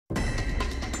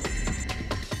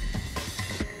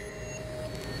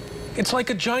It's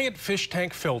like a giant fish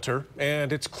tank filter,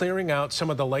 and it's clearing out some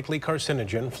of the likely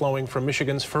carcinogen flowing from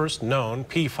Michigan's first known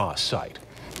PFAS site.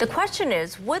 The question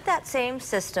is, would that same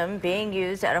system being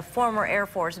used at a former Air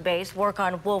Force base work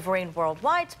on Wolverine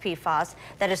Worldwide's PFAS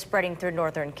that is spreading through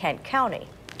northern Kent County?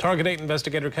 Target 8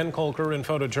 investigator Ken Kolker and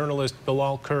photojournalist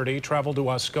Bilal Kurdi traveled to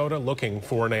Oscoda looking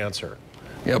for an answer.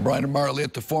 Yeah, Brian and Marley,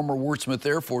 at the former Wurtsmith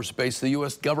Air Force Base, the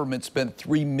U.S. government spent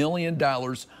 $3 million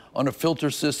on a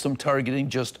filter system targeting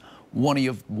just one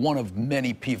of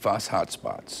many PFAS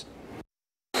hotspots.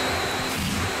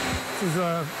 This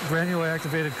is granular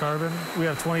activated carbon. We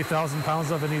have 20,000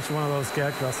 pounds of in each one of those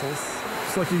GAC vessels.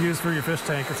 It's like you use for your fish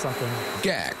tank or something.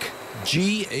 GAC,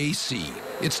 G-A-C.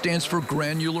 It stands for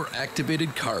granular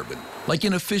activated carbon, like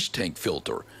in a fish tank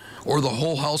filter, or the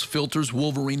whole house filters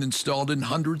Wolverine installed in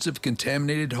hundreds of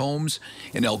contaminated homes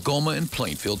in Algoma and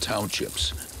Plainfield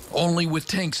townships, only with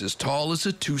tanks as tall as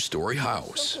a two-story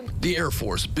house. The Air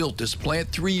Force built this plant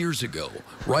 3 years ago,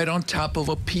 right on top of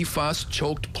a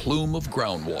PFAS-choked plume of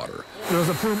groundwater. There was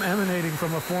a plume emanating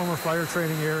from a former fire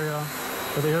training area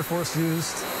where the Air Force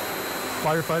used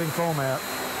firefighting foam at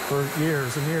for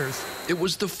years and years. It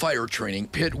was the fire training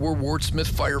pit where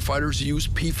Wurtsmith firefighters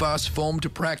used PFAS foam to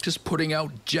practice putting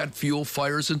out jet fuel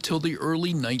fires until the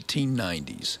early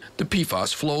 1990s. The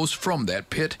PFAS flows from that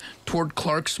pit toward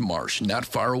Clark's Marsh, not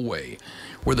far away,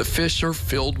 where the fish are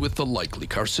filled with the likely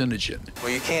carcinogen.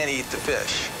 Well, you can't eat the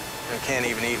fish. You can't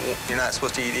even eat, you're not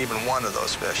supposed to eat even one of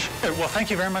those fish. Well, thank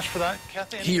you very much for that,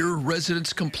 Kathy. Here,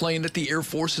 residents complain that the Air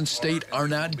Force and state are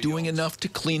not doing enough to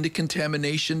clean the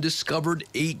contamination discovered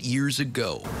 8 years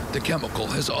ago. The chemical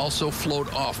has also flowed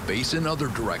off base in other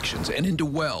directions and into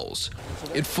wells.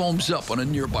 It foams up on a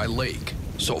nearby lake.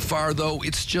 So far, though,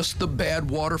 it's just the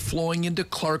bad water flowing into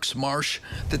Clark's Marsh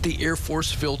that the Air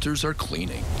Force filters are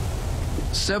cleaning.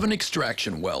 7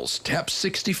 extraction wells, tapped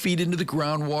 60 feet into the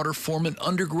groundwater, form an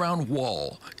underground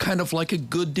wall, kind of like a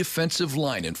good defensive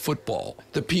line in football.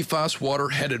 The PFAS water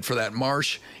headed for that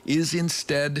marsh is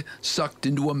instead sucked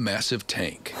into a massive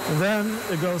tank. And then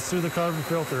it goes through the carbon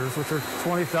filters, which are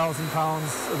 20,000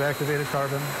 pounds of activated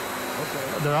carbon.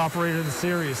 Okay. They're operated in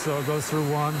series, so it goes through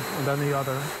one and then the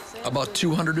other. About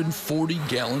 240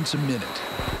 gallons a minute.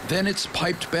 Then it's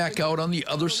piped back out on the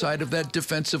other side of that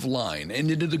defensive line and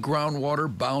into the groundwater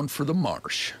bound for the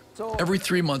marsh. Every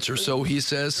 3 months or so, he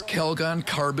says, Calgon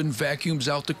Carbon vacuums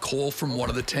out the coal from one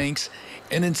of the tanks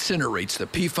and incinerates the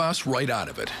PFAS right out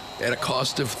of it at a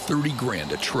cost of 30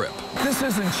 grand a trip. This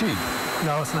isn't cheap.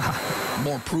 No, it's not.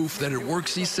 More proof that it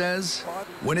works, he says.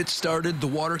 When it started, the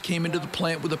water came into the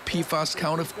plant with a PFAS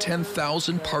count of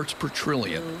 10,000 parts per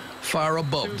trillion, far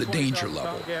above the danger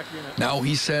level. Now,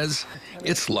 he says,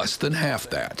 it's less than half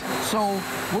that. So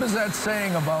what is that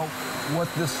saying about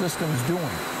what this system's doing?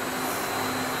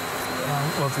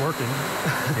 Well, it's working.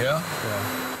 Yeah?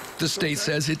 Yeah. The state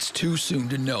says it's too soon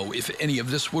to know if any of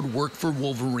this would work for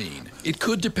Wolverine. It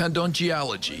could depend on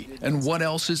geology and what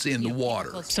else is in the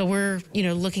water. So we're,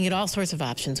 looking at all sorts of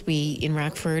options. We, in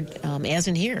Rockford, as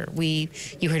in here, you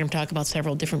heard him talk about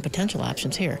several different potential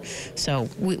options here. So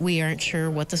we aren't sure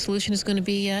what the solution is going to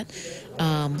be yet.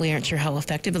 We aren't sure how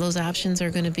effective those options are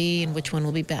going to be and which one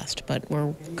will be best, but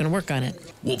we're going to work on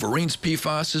it. Wolverine's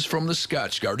PFAS is from the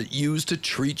Scotchgard it used to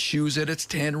treat shoes at its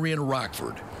tannery in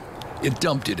Rockford. It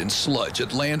dumped it in sludge at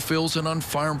landfills and on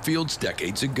farm fields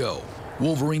decades ago.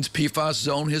 Wolverine's PFAS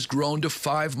zone has grown to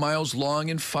 5 miles long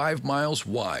and 5 miles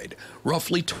wide,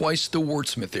 roughly twice the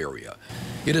Wurtsmith area.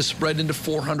 It has spread into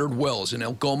 400 wells in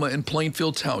Algoma and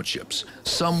Plainfield townships,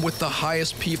 some with the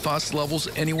highest PFAS levels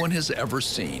anyone has ever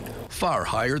seen, far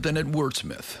higher than at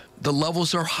Wurtsmith. The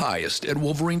levels are highest at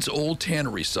Wolverine's old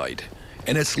tannery site,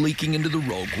 and it's leaking into the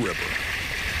Rogue River.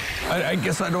 I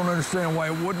guess I don't understand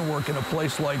why it wouldn't work in a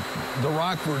place like the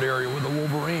Rockford area with the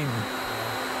Wolverine.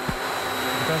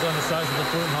 Depends on the size of the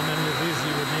plume, how many of these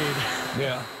you would need.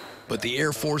 Yeah. But the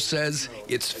Air Force says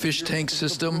its fish tank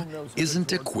system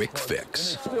isn't a quick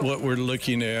fix. What we're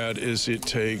looking at is it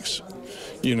takes,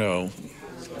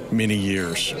 many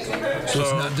years.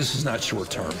 So this is not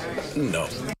short term. No.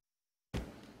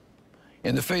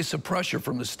 In the face of pressure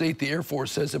from the state, the Air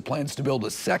Force says it plans to build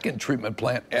a second treatment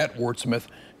plant at Wurtsmith,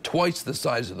 twice the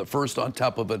size of the first, on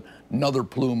top of another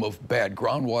plume of bad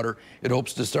groundwater. It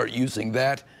hopes to start using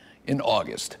that in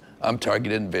August. I'm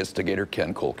Target investigator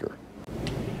Ken Kolker.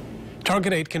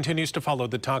 Target 8 continues to follow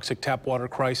the toxic tap water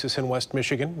crisis in West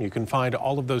Michigan. You can find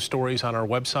all of those stories on our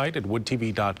website at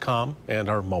woodtv.com and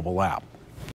our mobile app.